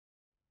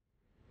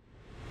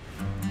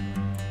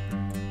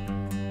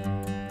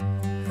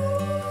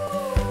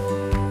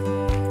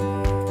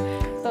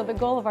The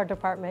goal of our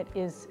department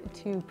is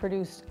to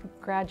produce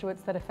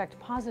graduates that affect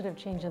positive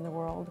change in the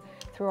world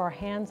through our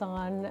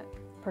hands-on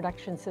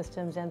production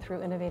systems and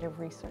through innovative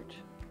research.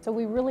 So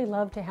we really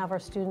love to have our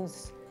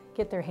students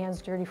get their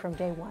hands dirty from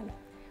day one.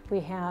 We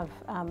have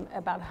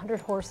about 100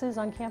 horses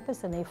on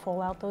campus, and they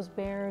foal out those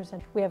bears.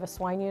 And we have a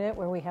swine unit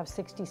where we have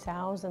 60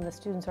 sows, and the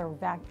students are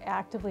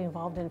actively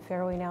involved in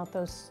farrowing out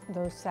those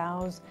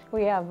sows.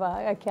 We have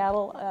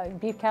a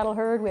beef cattle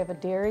herd. We have a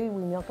dairy.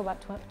 We milk about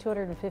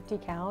 250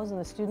 cows, and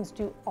the students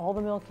do all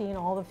the milking,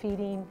 all the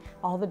feeding,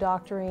 all the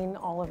doctoring,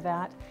 all of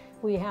that.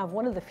 We have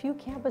one of the few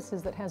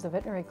campuses that has a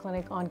veterinary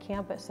clinic on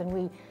campus, and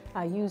we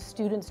use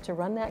students to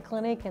run that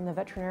clinic, and the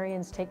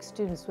veterinarians take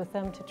students with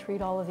them to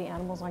treat all of the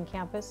animals on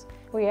campus.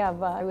 We have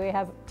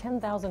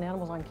 10,000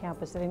 animals on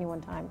campus at any one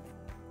time.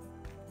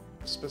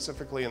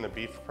 Specifically in the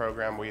beef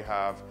program, we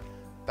have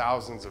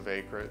thousands of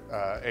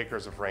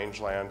acres of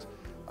rangeland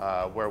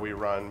where we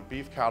run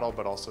beef cattle,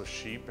 but also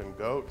sheep and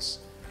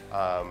goats.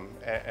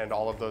 And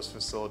all of those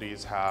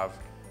facilities have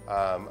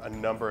a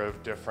number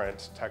of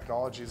different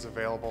technologies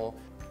available.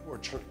 We're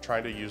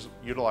trying to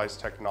utilize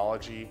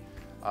technology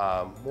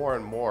more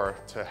and more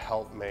to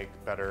help make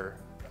better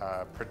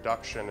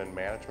production and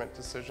management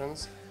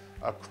decisions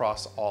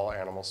across all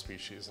animal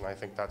species, and I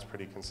think that's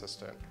pretty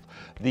consistent.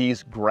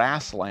 These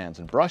grasslands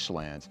and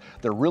brushlands,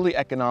 they're really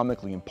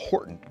economically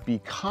important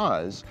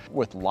because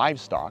with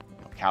livestock,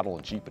 cattle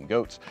and sheep and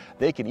goats,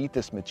 they can eat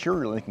this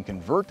material and they can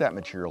convert that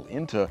material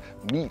into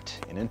meat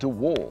and into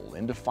wool,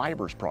 into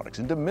fibers products,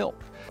 into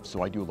milk.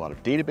 So I do a lot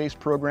of database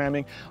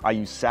programming. I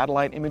use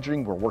satellite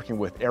imaging. We're working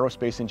with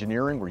aerospace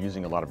engineering. We're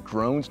using a lot of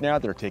drones now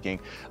that are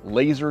taking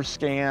laser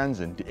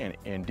scans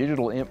and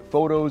digital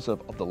photos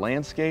of the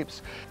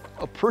landscapes.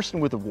 A person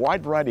with a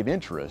wide variety of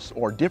interests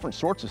or different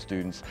sorts of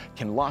students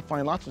can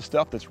find lots of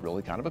stuff that's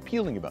really kind of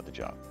appealing about the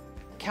job.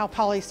 Cal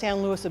Poly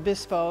San Luis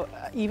Obispo,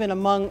 even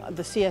among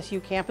the CSU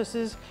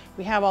campuses,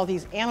 we have all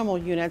these animal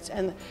units,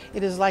 and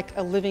it is like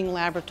a living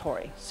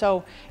laboratory.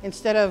 So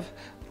instead of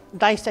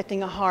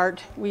dissecting a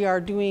heart, we are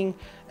doing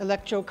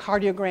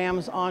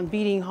electrocardiograms on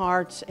beating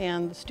hearts,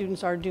 and the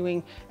students are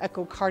doing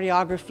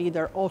echocardiography,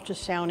 they're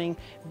ultrasounding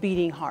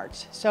beating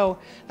hearts. So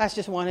that's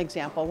just one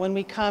example. When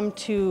we come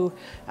to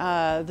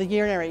the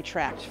urinary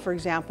tract, for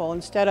example,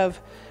 instead of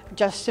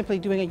just simply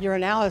doing a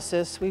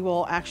urinalysis, we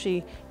will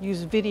actually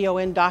use video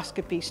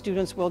endoscopy.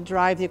 Students will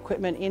drive the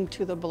equipment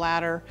into the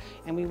bladder,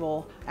 and we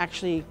will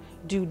actually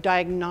do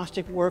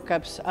diagnostic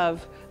workups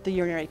of the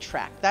urinary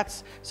tract.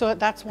 That's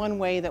one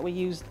way that we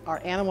use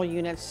our animal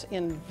units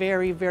in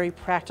very, very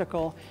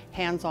practical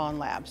hands-on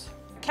labs.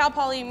 Cal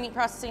Poly Meat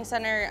Processing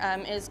Center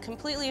is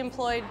completely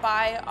employed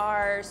by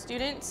our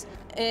students.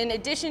 In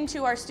addition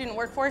to our student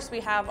workforce,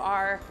 we have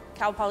our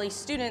Cal Poly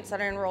students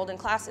that are enrolled in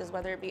classes,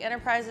 whether it be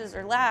enterprises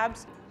or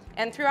labs.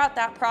 And throughout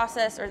that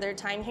process or their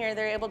time here,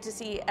 they're able to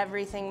see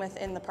everything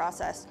within the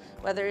process,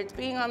 whether it's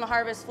being on the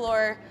harvest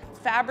floor,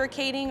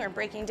 fabricating or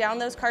breaking down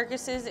those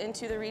carcasses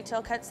into the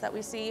retail cuts that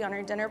we see on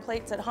our dinner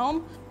plates at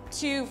home,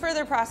 to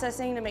further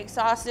processing to make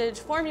sausage,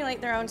 formulate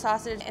their own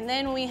sausage. And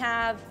then we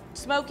have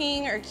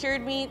smoking or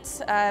cured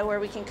meats where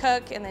we can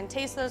cook and then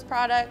taste those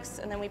products,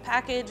 and then we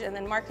package and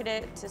then market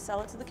it to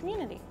sell it to the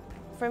community.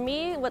 For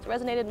me, what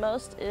resonated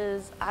most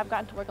is I've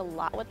gotten to work a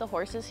lot with the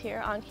horses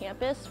here on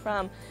campus,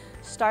 from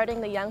starting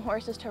the young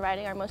horses to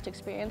riding our most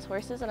experienced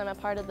horses, and I'm a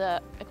part of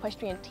the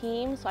equestrian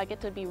team, so I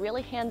get to be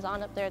really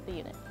hands-on up there at the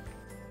unit.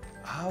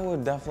 I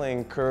would definitely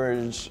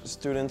encourage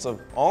students of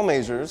all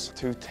majors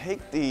to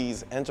take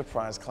these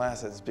enterprise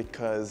classes,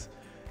 because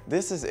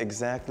this is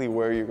exactly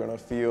where you're going to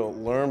feel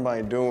learn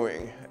by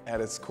doing at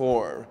its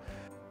core.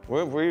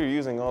 We're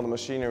using all the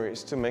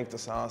machineries to make the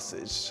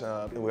sausage.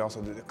 We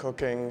also do the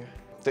cooking.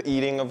 The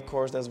eating, of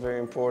course, that's very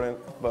important,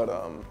 but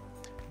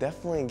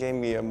definitely gave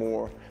me a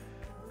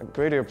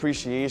greater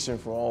appreciation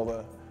for all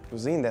the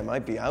cuisine that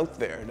might be out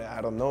there that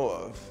I don't know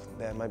of,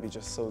 that might be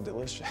just so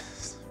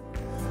delicious.